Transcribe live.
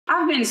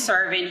I've been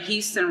serving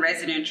Houston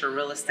residential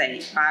real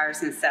estate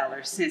buyers and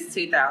sellers since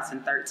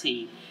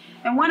 2013.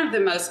 And one of the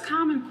most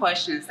common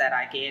questions that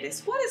I get is,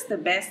 what is the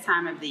best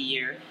time of the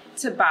year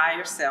to buy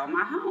or sell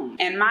my home?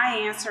 And my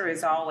answer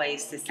is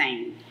always the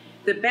same.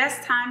 The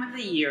best time of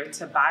the year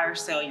to buy or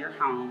sell your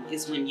home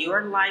is when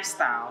your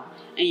lifestyle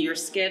and your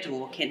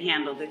schedule can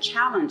handle the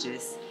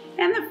challenges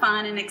and the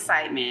fun and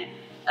excitement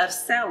of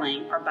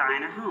selling or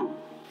buying a home.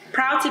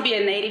 Proud to be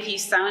a native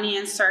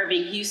Houstonian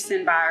serving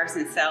Houston buyers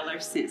and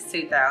sellers since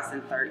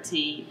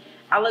 2013.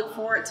 I look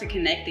forward to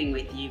connecting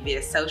with you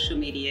via social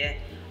media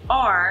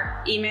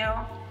or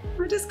email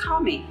or just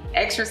call me.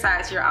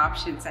 Exercise your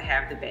option to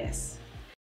have the best.